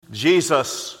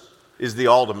Jesus is the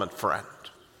ultimate friend.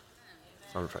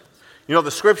 You know,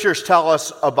 the scriptures tell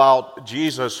us about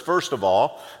Jesus, first of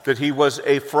all, that he was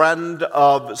a friend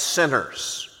of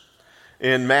sinners.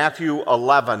 In Matthew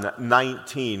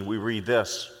 11:19, we read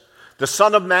this. The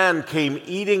Son of Man came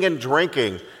eating and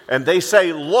drinking, and they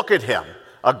say, look at him,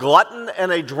 a glutton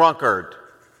and a drunkard.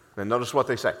 And notice what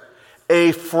they say.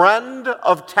 A friend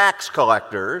of tax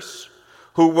collectors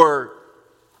who were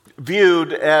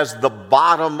viewed as the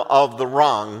bottom of the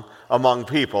rung among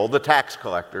people, the tax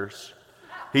collectors.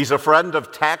 He's a friend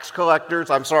of tax collectors.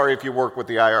 I'm sorry if you work with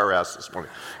the IRS this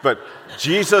morning. But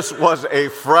Jesus was a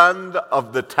friend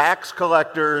of the tax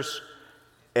collectors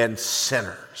and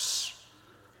sinners.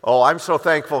 Oh, I'm so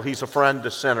thankful he's a friend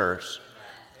to sinners.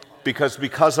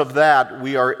 Because of that,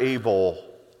 we are able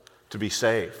to be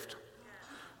saved.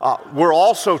 We're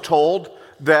also told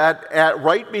that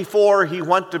right before he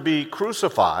went to be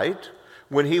crucified,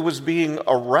 when he was being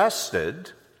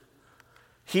arrested,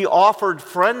 he offered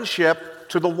friendship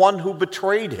to the one who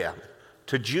betrayed him,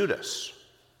 to Judas.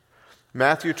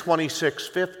 Matthew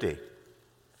 26:50.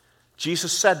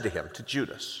 Jesus said to him, to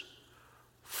Judas,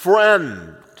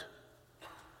 friend,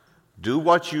 do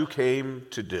what you came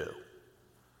to do.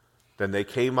 Then they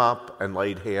came up and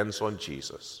laid hands on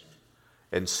Jesus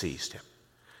and seized him.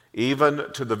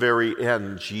 Even to the very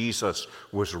end, Jesus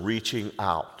was reaching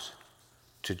out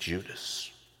to Judas.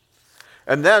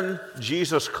 And then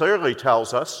Jesus clearly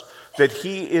tells us that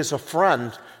he is a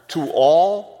friend to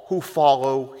all who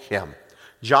follow him.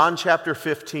 John chapter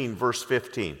 15, verse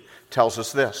 15 tells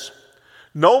us this.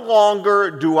 No longer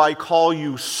do I call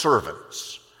you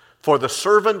servants, for the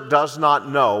servant does not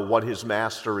know what his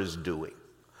master is doing.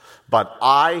 But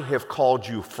I have called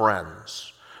you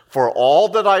friends, for all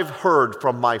that I've heard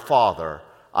from my Father,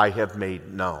 I have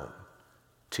made known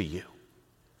to you.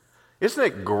 Isn't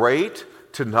it great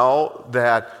to know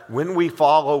that when we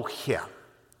follow him,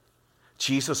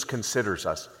 Jesus considers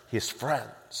us his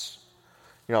friends?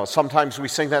 You know, sometimes we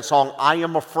sing that song, I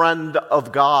am a friend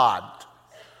of God.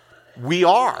 We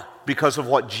are, because of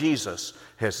what Jesus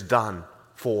has done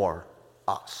for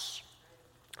us.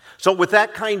 So with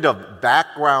that kind of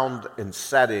background and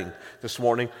setting this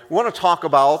morning, we want to talk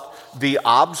about the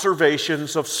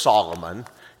observations of Solomon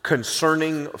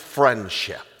concerning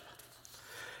friendship.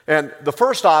 And the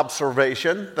first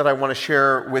observation that I want to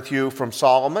share with you from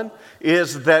Solomon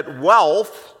is that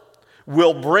wealth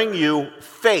will bring you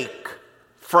fake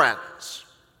friends.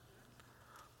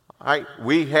 All right?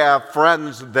 We have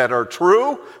friends that are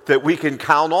true, that we can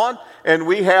count on, and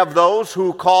we have those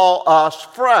who call us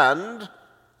friend,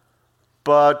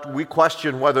 but we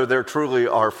question whether they're truly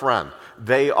our friend.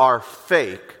 They are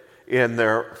fake in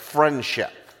their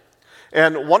friendship.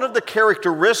 And one of the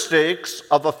characteristics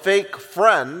of a fake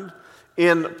friend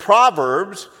in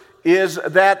Proverbs is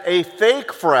that a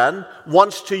fake friend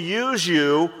wants to use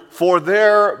you for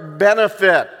their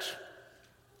benefit.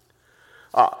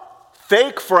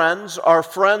 Fake friends are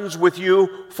friends with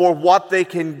you for what they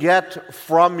can get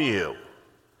from you.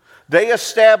 They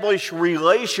establish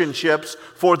relationships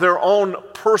for their own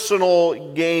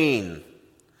personal gain.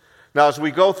 Now, as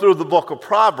we go through the book of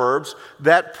Proverbs,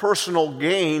 that personal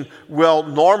gain will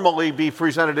normally be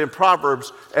presented in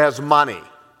Proverbs as money.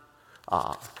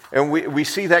 And we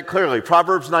see that clearly.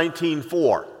 Proverbs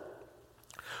 19:4.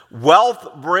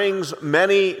 Wealth brings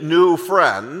many new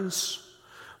friends,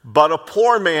 but a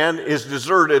poor man is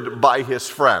deserted by his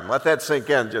friend. Let that sink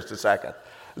in just a second.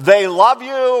 They love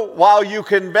you while you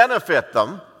can benefit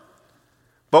them,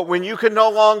 but when you can no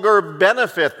longer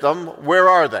benefit them, where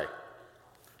are they?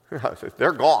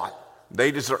 They're gone.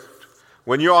 They desert.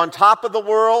 When you're on top of the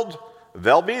world,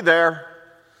 they'll be there,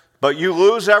 but you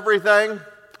lose everything,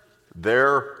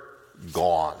 they're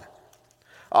gone.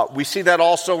 We see that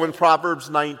also in Proverbs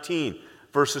 19,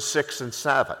 verses 6 and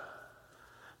 7.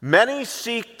 Many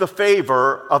seek the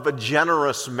favor of a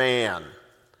generous man,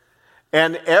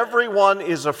 and everyone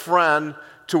is a friend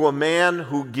to a man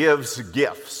who gives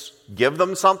gifts. Give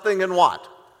them something and what?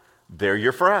 They're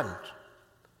your friend.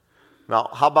 Now,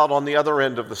 how about on the other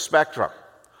end of the spectrum?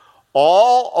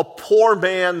 All a poor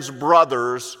man's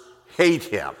brothers hate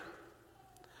him.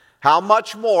 How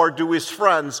much more do his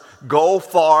friends go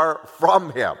far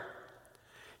from him?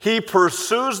 He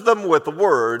pursues them with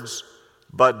words,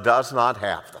 but does not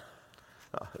have them.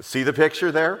 See the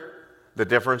picture there? The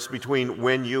difference between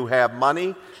when you have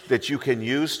money that you can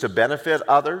use to benefit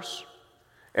others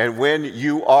and when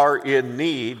you are in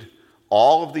need,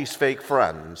 all of these fake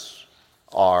friends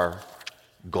are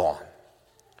gone.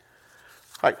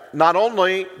 Right. Not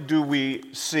only do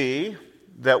we see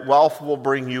that wealth will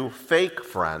bring you fake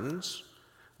friends,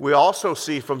 We also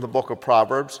see from the book of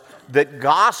Proverbs that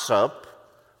gossip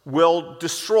will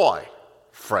destroy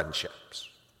friendships.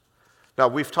 Now,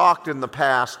 we've talked in the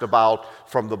past about,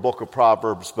 from the book of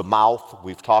Proverbs, the mouth.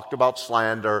 We've talked about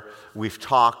slander. We've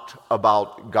talked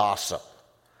about gossip.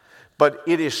 But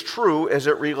it is true as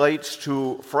it relates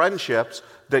to friendships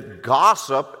that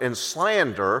gossip and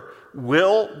slander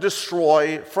will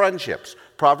destroy friendships.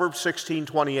 Proverbs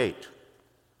 16:28.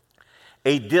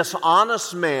 A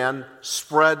dishonest man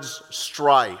spreads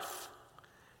strife,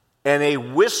 and a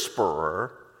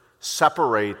whisperer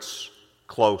separates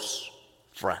close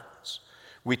friends.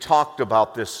 We talked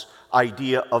about this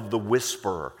idea of the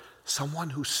whisperer, someone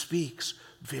who speaks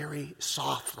very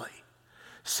softly.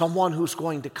 Someone who's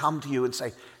going to come to you and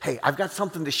say, hey, I've got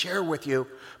something to share with you,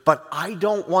 but I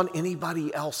don't want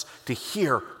anybody else to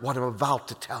hear what I'm about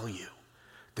to tell you.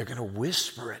 They're going to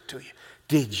whisper it to you.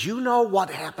 Did you know what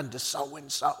happened to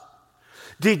so-and-so?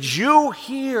 Did you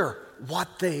hear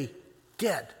what they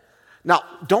did? Now,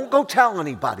 don't go tell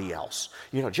anybody else.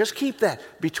 Just keep that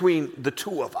between the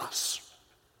two of us.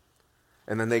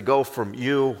 And then they go from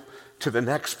you to the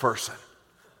next person.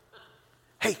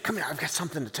 Hey, come here, I've got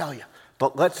something to tell you.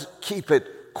 But let's keep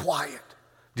it quiet.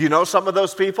 Do you know some of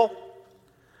those people?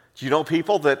 Do you know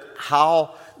people that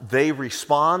how they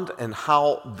respond and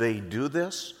how they do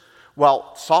this?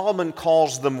 Well, Solomon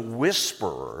calls them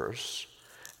whisperers,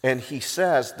 and he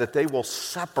says that they will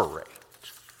separate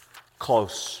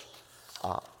close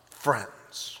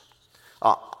friends.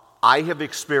 I have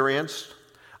experienced,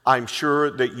 I'm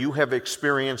sure that you have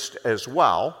experienced as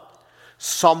well,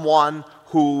 someone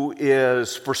who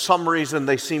is, for some reason,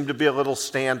 they seem to be a little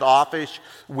standoffish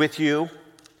with you.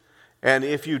 And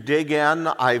if you dig in,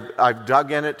 I've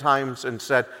dug in at times and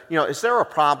said, is there a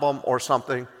problem or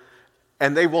something?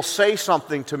 And they will say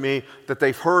something to me that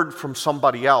they've heard from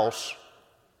somebody else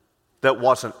that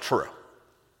wasn't true.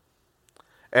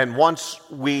 And once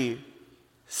we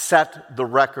set the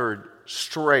record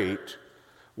straight,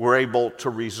 we're able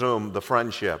to resume the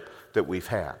friendship that we've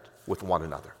had with one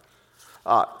another.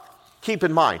 Keep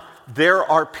in mind, there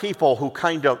are people who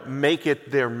kind of make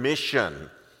it their mission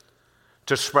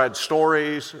to spread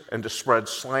stories and to spread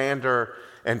slander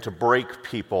and to break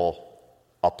people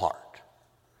apart.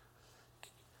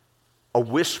 A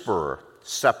whisperer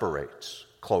separates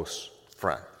close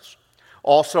friends.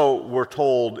 Also, we're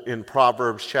told in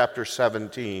Proverbs chapter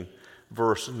 17,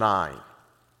 verse 9,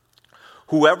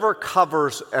 whoever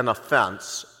covers an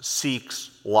offense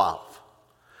seeks love,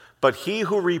 but he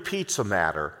who repeats a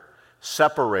matter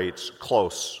separates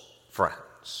close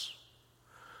friends.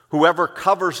 Whoever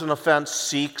covers an offense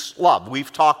seeks love.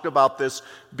 We've talked about this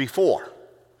before,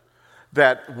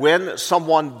 that when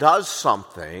someone does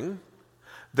something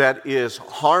that is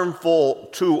harmful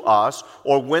to us,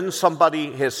 or when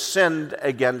somebody has sinned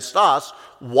against us,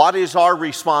 what is our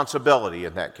responsibility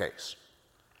in that case?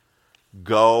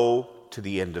 Go to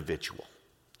the individual.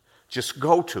 Just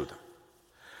go to them.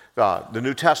 The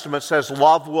New Testament says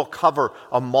love will cover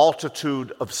a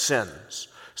multitude of sins.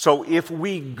 So if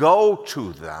we go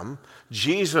to them,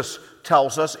 Jesus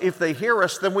tells us if they hear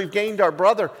us, then we've gained our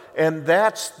brother, and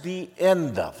that's the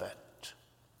end of it.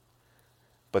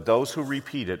 But those who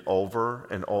repeat it over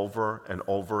and over and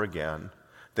over again,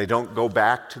 they don't go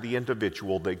back to the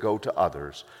individual, they go to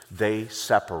others. They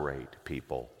separate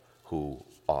people who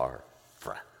are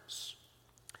friends.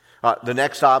 The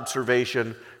next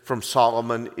observation from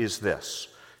Solomon is this: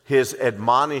 his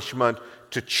admonishment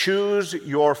to choose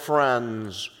your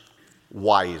friends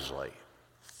wisely.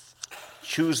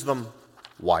 Choose them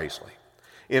wisely.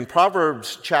 In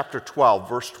Proverbs chapter 12,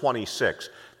 verse 26,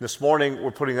 this morning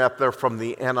we're putting up there from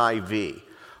the NIV.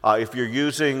 If you're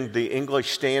using the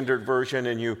English Standard Version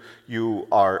and you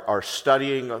are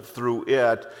studying through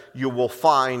it, you will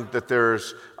find that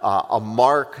there's a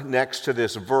mark next to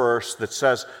this verse that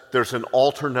says there's an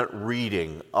alternate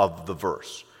reading of the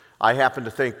verse. I happen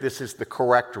to think this is the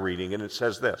correct reading, and it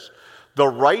says this: the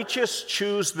righteous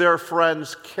choose their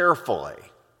friends carefully,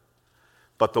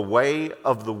 but the way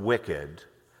of the wicked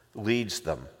leads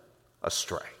them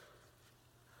astray.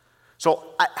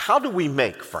 So how do we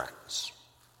make friends?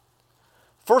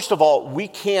 First of all, we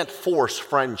can't force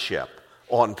friendship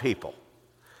on people.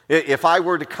 If I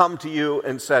were to come to you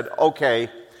and said, okay,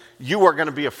 you are going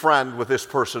to be a friend with this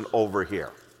person over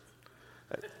here,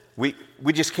 we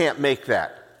just can't make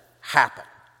that happen.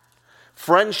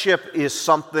 Friendship is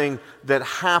something that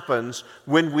happens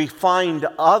when we find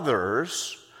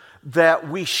others that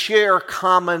we share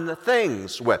common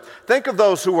things with. Think of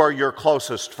those who are your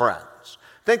closest friends.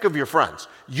 Think of your friends.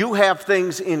 You have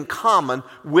things in common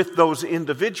with those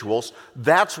individuals.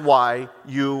 That's why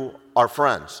you are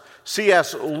friends.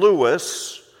 C.S.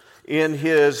 Lewis in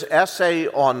his essay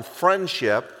on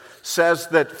friendship, says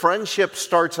that friendship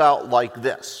starts out like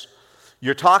this.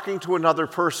 You're talking to another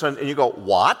person and you go,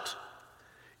 "What?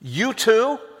 You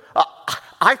too?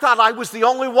 I thought I was the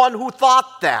only one who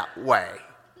thought that way."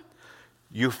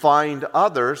 You find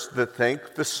others that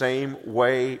think the same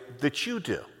way that you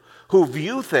do, who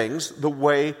view things the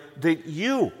way that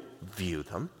you view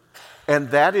them, and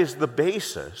that is the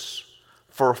basis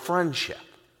for a friendship.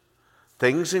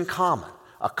 Things in common,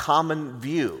 a common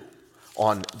view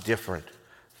on different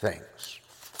things.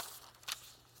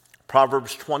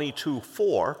 Proverbs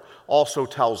 22:4 also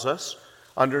tells us,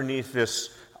 underneath this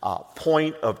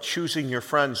point of choosing your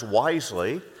friends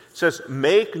wisely, it says,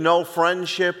 "Make no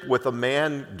friendship with a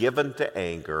man given to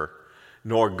anger,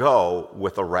 nor go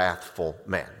with a wrathful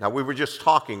man." Now, we were just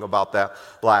talking about that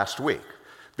last week,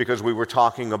 because we were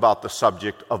talking about the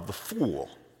subject of the fool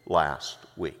last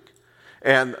week.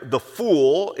 And the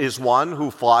fool is one who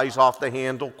flies off the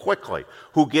handle quickly,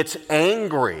 who gets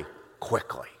angry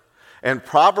quickly. And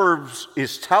Proverbs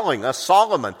is telling us,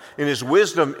 Solomon in his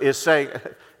wisdom is saying,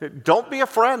 don't be a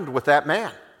friend with that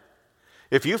man.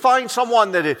 If you find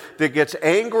someone that gets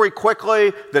angry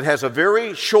quickly, that has a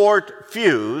very short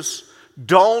fuse,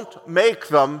 don't make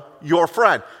them your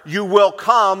friend. You will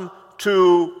come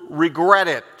to regret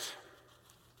it.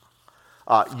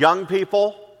 Young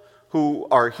people who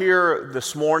are here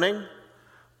this morning,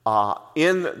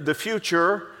 in the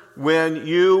future, when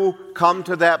you come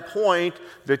to that point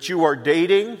that you are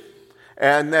dating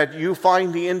and that you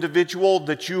find the individual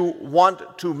that you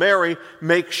want to marry,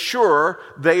 make sure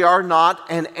they are not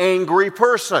an angry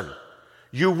person.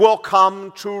 You will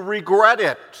come to regret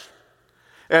it.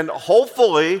 And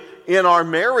hopefully in our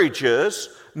marriages,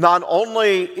 not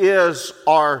only is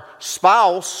our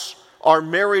spouse our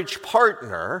marriage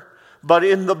partner, but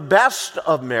in the best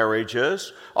of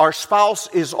marriages, our spouse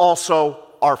is also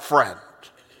our friend.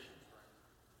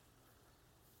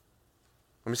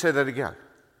 Let me say that again.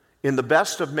 In the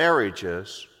best of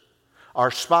marriages,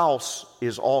 our spouse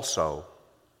is also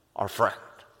our friend.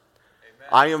 Amen.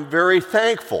 I am very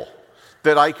thankful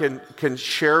that I can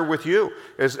share with you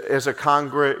as a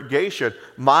congregation.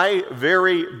 My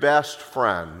very best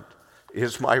friend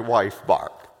is my wife,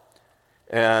 Barb.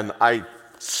 And I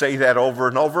say that over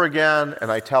and over again,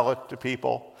 and I tell it to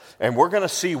people. And we're going to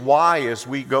see why as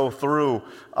we go through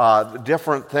the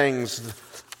different things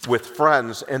with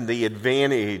friends and the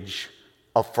advantage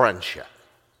of friendship.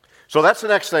 So that's the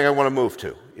next thing I want to move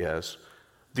to, is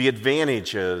the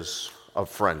advantages of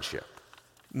friendship.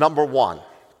 Number one,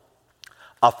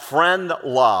 a friend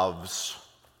loves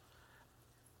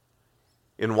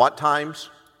in what times?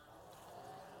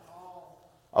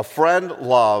 A friend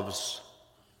loves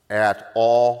at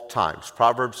all times.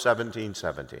 Proverbs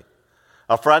 17:17.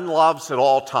 A friend loves at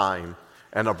all time,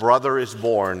 and a brother is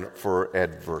born for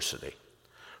adversity.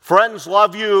 Friends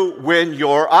love you when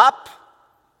you're up,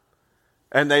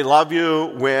 and they love you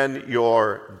when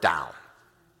you're down.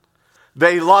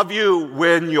 They love you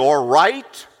when you're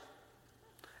right,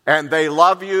 and they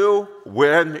love you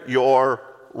when you're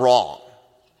wrong.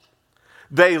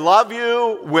 They love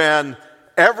you when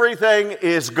everything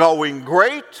is going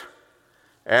great,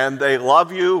 and they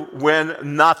love you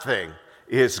when nothing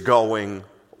is going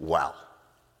well.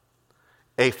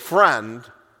 A friend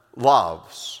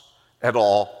loves at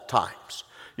all times.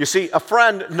 You see, a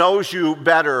friend knows you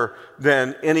better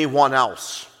than anyone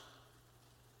else,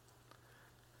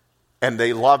 and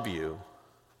they love you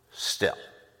still.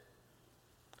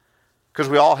 Because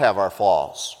we all have our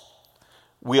flaws.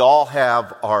 We all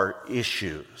have our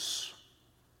issues.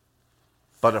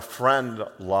 But a friend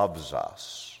loves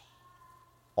us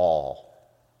all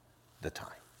the time.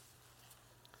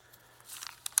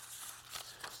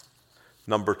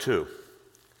 Number two,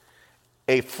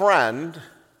 a friend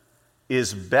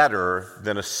is better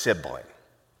than a sibling.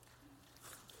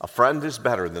 A friend is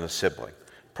better than a sibling.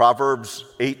 Proverbs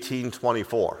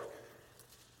 18:24.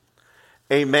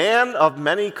 A man of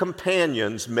many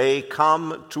companions may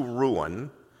come to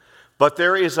ruin, but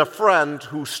there is a friend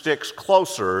who sticks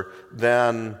closer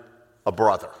than a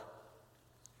brother.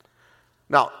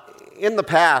 Now, in the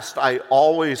past, I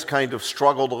always kind of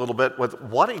struggled a little bit with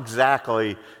what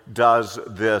exactly does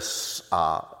this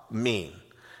mean?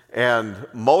 And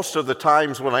most of the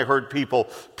times when I heard people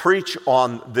preach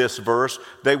on this verse,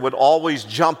 they would always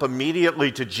jump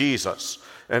immediately to Jesus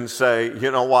and say,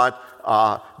 you know what,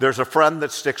 there's a friend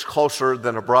that sticks closer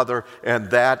than a brother, and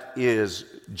that is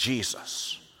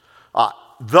Jesus.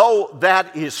 Though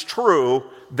that is true,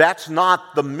 that's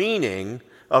not the meaning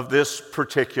of this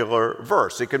particular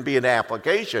verse. It can be an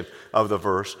application of the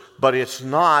verse, but it's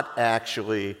not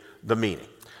actually the meaning.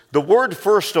 The word,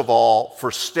 first of all,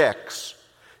 for sticks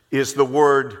is the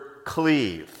word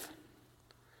cleave.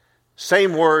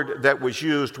 Same word that was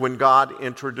used when God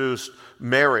introduced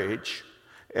marriage,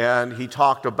 and he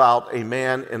talked about a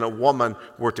man and a woman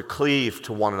were to cleave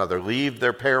to one another, leave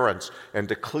their parents, and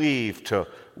to cleave to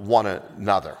one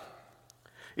another.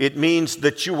 It means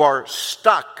that you are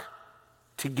stuck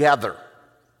together.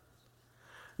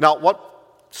 Now, what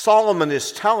Solomon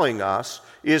is telling us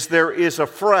is there is a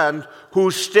friend who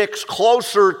sticks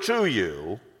closer to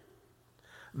you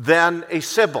than a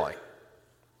sibling.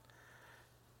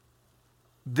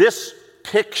 This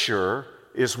picture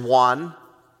is one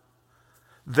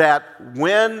that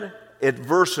when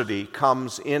adversity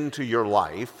comes into your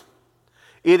life,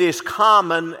 it is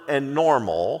common and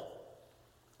normal,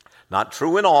 not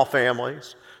true in all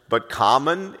families, but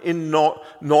common and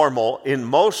normal in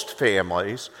most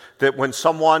families, that when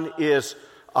someone is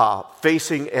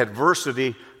facing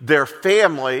adversity, their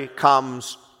family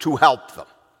comes to help them.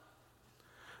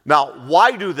 Now,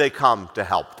 why do they come to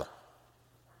help them?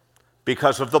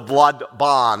 Because of the blood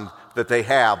bond that they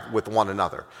have with one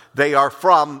another. They are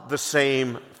from the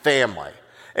same family.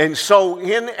 And so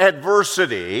in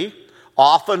adversity,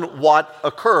 often what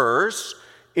occurs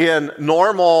in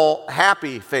normal,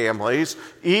 happy families,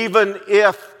 even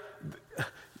if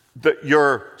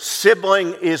your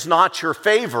sibling is not your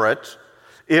favorite,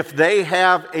 if they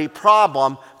have a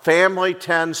problem, family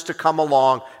tends to come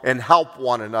along and help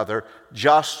one another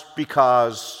just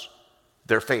because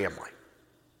they're family.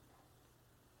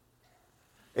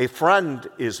 A friend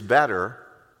is better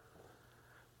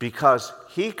because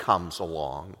he comes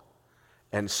along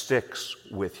and sticks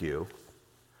with you,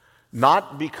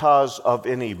 not because of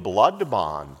any blood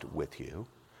bond with you,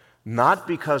 not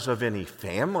because of any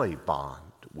family bond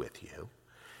with you.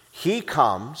 He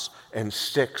comes and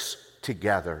sticks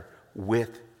together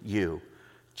with you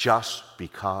just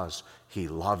because he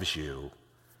loves you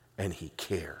and he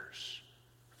cares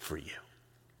for you.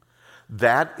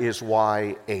 That is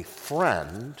why a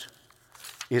friend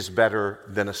is better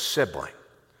than a sibling.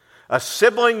 A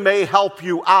sibling may help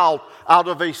you out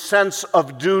of a sense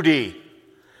of duty.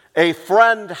 A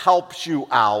friend helps you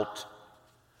out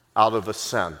of a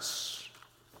sense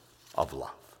of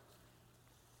love.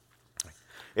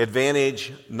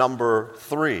 Advantage number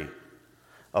 3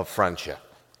 of friendship.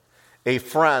 A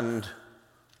friend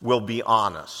will be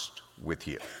honest with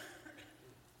you.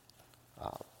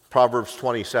 Proverbs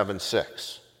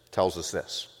 27:6 tells us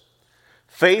this.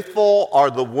 Faithful are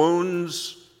the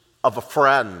wounds of a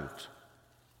friend.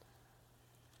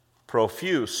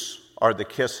 Profuse are the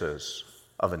kisses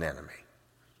of an enemy.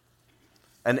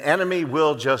 An enemy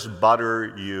will just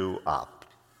butter you up.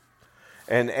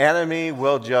 An enemy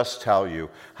will just tell you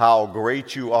how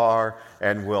great you are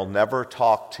and will never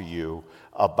talk to you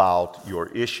about your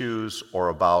issues or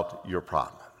about your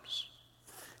problems.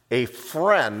 A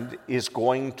friend is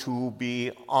going to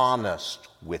be honest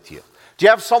with you. Do you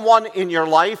have someone in your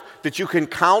life that you can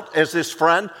count as this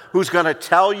friend who's going to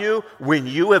tell you when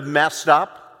you have messed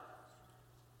up?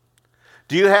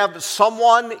 Do you have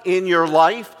someone in your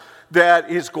life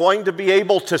that is going to be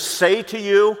able to say to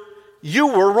you, you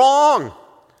were wrong.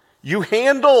 You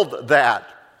handled that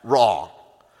wrong.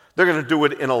 They're going to do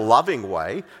it in a loving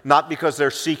way, not because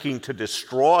they're seeking to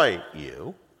destroy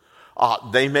you.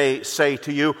 They may say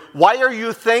to you, why are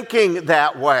you thinking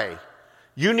that way?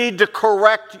 You need to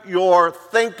correct your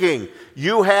thinking.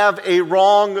 You have a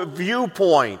wrong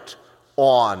viewpoint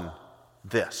on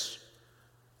this.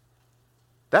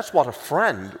 That's what a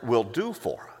friend will do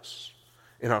for us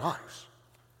in our lives.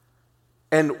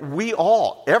 And we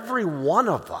all, every one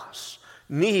of us,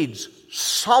 needs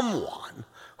someone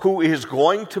who is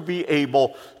going to be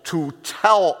able to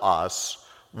tell us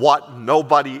what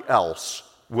nobody else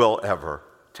will ever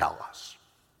tell us.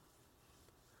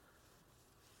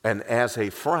 And as a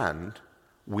friend,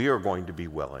 we are going to be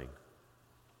willing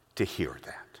to hear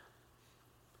that.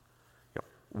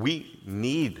 We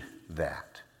need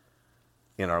that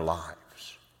in our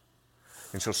lives.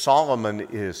 And so Solomon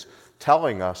is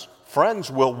telling us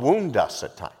friends will wound us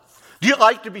at times. Do you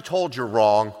like to be told you're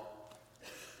wrong?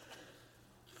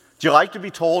 Do you like to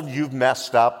be told you've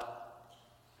messed up?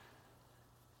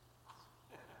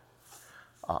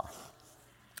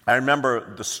 I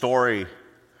remember the story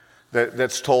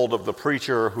that's told of the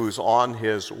preacher who's on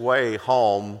his way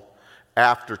home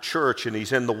after church, and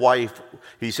he's in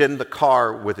the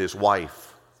car with his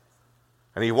wife.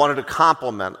 And he wanted a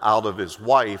compliment out of his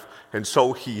wife, and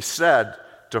so he said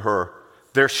to her,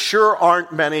 there sure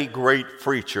aren't many great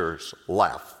preachers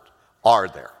left, are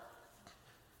there?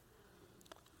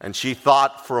 And she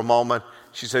thought for a moment.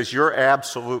 She says, you're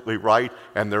absolutely right,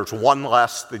 and there's one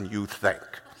less than you think.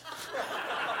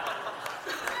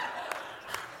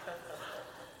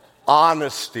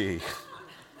 honesty.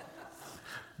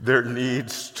 There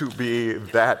needs to be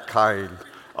that kind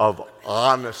of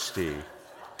honesty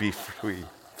between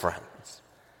friends.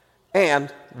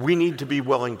 And we need to be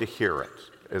willing to hear it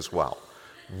as well.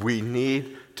 We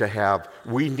need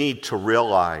to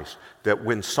realize that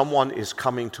when someone is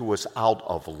coming to us out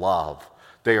of love,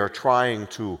 they are trying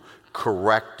to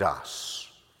correct us,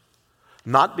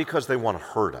 not because they want to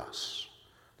hurt us.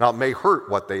 Now, it may hurt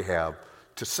what they have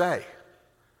to say.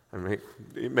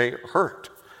 It may hurt.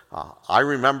 I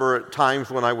remember at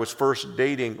times when I was first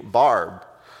dating Barb,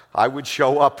 I would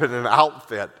show up in an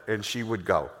outfit and she would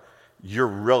go, "You're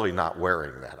really not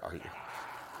wearing that, are you?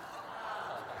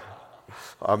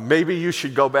 Maybe you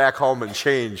should go back home and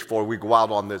change before we go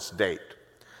out on this date."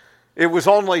 It was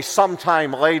only some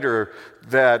time later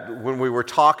that when we were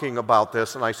talking about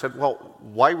this, and I said, "Well,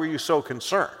 why were you so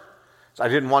concerned?" I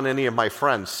didn't want any of my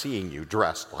friends seeing you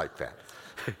dressed like that.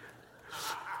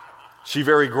 She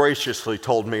very graciously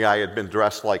told me I had been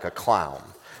dressed like a clown.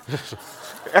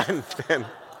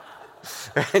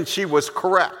 and she was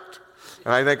correct.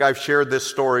 And I think I've shared this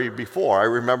story before. I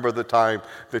remember the time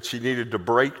that she needed to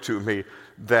break to me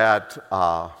that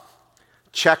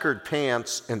checkered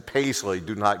pants and paisley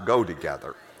do not go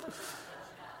together.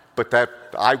 But that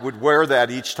I would wear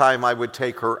that each time I would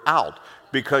take her out,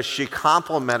 because she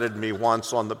complimented me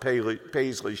once on the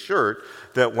paisley shirt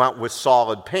that went with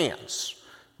solid pants.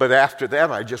 But after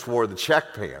that, I just wore the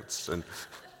check pants. And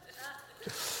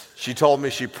she told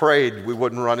me she prayed we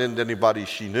wouldn't run into anybody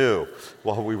she knew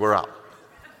while we were out.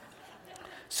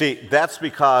 See, that's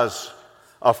because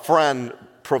a friend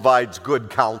provides good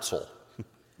counsel.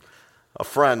 A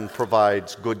friend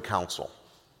provides good counsel.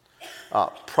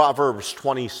 Proverbs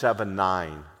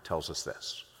 27:9 tells us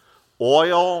this: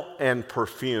 "Oil and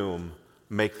perfume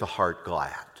make the heart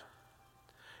glad,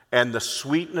 and the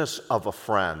sweetness of a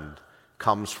friend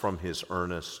comes from his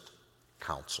earnest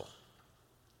counsel."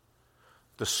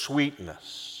 The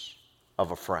sweetness of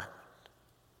a friend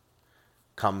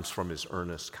comes from his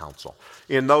earnest counsel.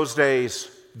 In those days,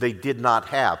 they did not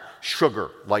have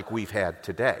sugar like we've had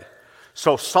today.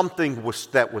 So something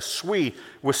that was sweet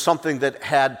was something that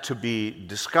had to be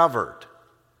discovered.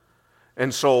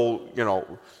 And so,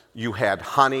 you had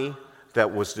honey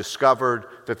that was discovered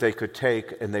that they could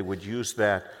take, and they would use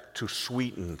that to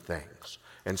sweeten things.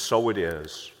 And so it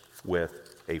is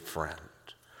with a friend.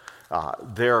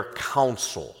 Their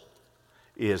counsel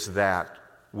is that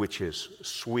which is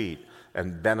sweet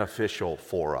and beneficial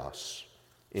for us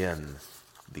in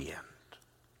the end.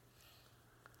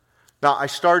 Now, I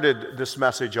started this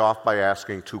message off by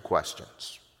asking two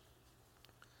questions.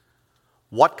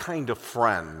 What kind of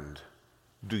friend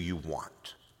do you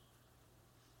want?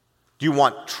 Do you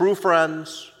want true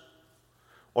friends,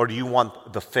 or do you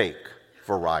want the fake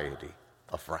variety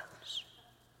of friends?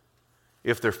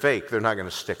 If they're fake, they're not going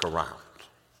to stick around.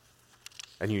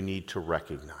 And you need to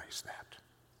recognize that.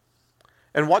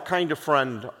 And what kind of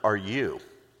friend are you?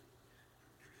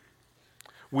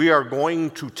 We are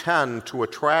going to tend to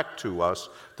attract to us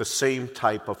the same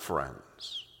type of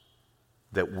friends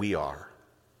that we are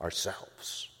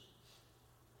ourselves.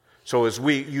 So as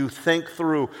you think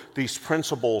through these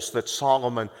principles that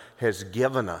Solomon has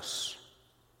given us,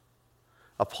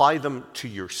 apply them to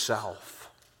yourself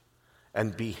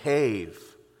and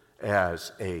behave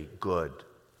as a good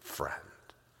friend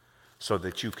so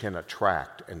that you can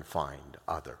attract and find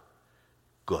other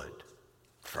good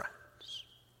friends.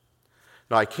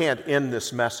 Now, I can't end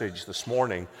this message this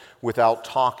morning without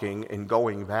talking and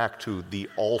going back to the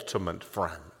ultimate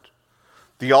friend.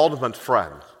 The ultimate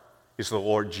friend is the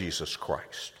Lord Jesus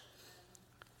Christ.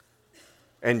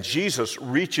 And Jesus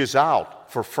reaches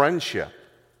out for friendship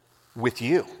with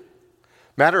you.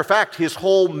 Matter of fact, his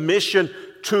whole mission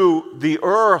to the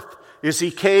earth is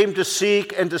he came to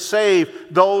seek and to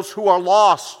save those who are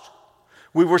lost.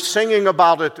 We were singing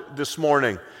about it this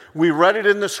morning. We read it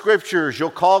in the scriptures.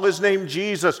 You'll call his name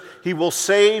Jesus. He will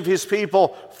save his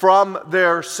people from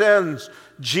their sins.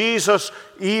 Jesus,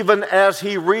 even as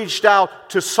he reached out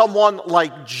to someone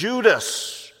like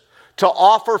Judas to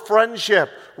offer friendship,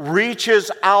 reaches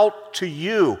out to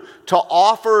you to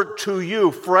offer to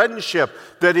you friendship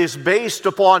that is based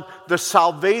upon the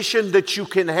salvation that you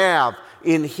can have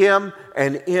in him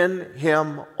and in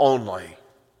him only.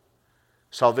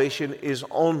 Salvation is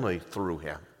only through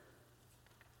him.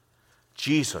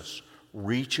 Jesus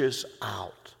reaches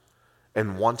out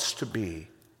and wants to be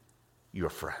your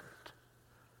friend.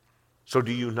 So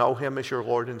do you know him as your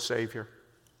Lord and Savior?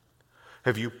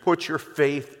 Have you put your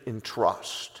faith and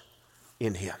trust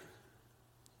in him?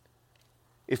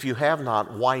 If you have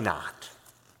not, why not?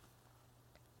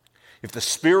 if the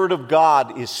Spirit of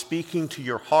God is speaking to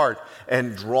your heart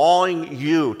and drawing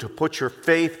you to put your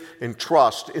faith and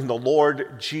trust in the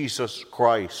Lord Jesus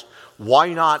Christ,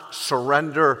 why not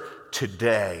surrender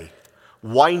today?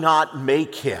 Why not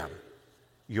make him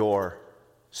your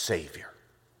Savior?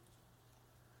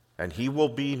 And he will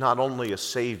be not only a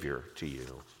Savior to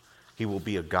you, he will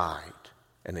be a guide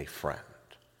and a friend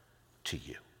to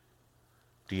you.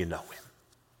 Do you know him?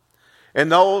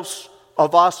 And those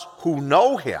of us who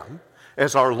know him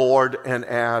as our Lord and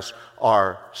as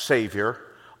our Savior,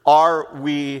 are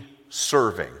we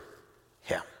serving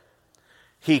him?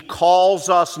 He calls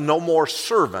us no more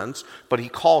servants, but he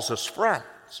calls us friends.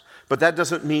 But that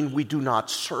doesn't mean we do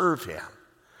not serve him.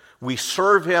 We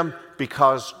serve him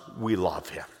because we love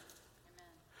him.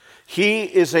 He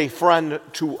is a friend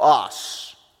to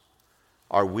us.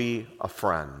 Are we a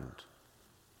friend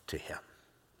to him?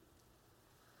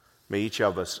 May each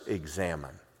of us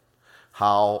examine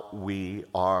how we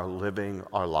are living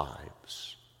our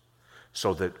lives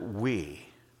so that we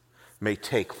may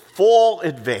take full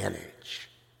advantage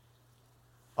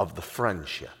of the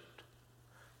friendship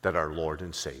that our Lord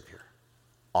and Savior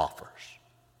offers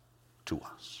to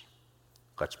us.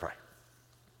 Let's pray.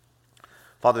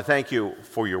 Father, thank you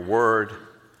for your word,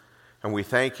 and we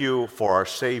thank you for our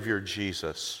Savior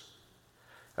Jesus.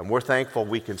 And we're thankful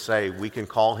we can say we can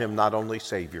call him not only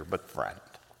Savior, but friend.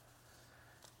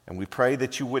 And we pray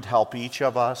that you would help each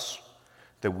of us,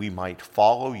 that we might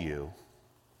follow you.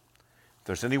 If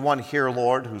there's anyone here,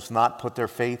 Lord, who's not put their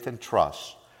faith and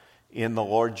trust in the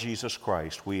Lord Jesus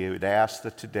Christ, we would ask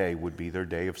that today would be their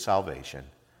day of salvation,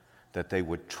 that they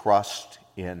would trust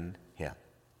in him.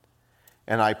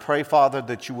 And I pray, Father,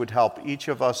 that you would help each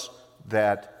of us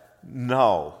that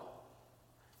know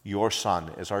your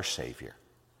Son as our Savior,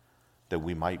 that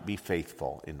we might be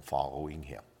faithful in following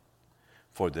him.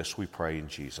 For this we pray in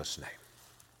Jesus' name.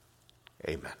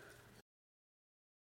 Amen.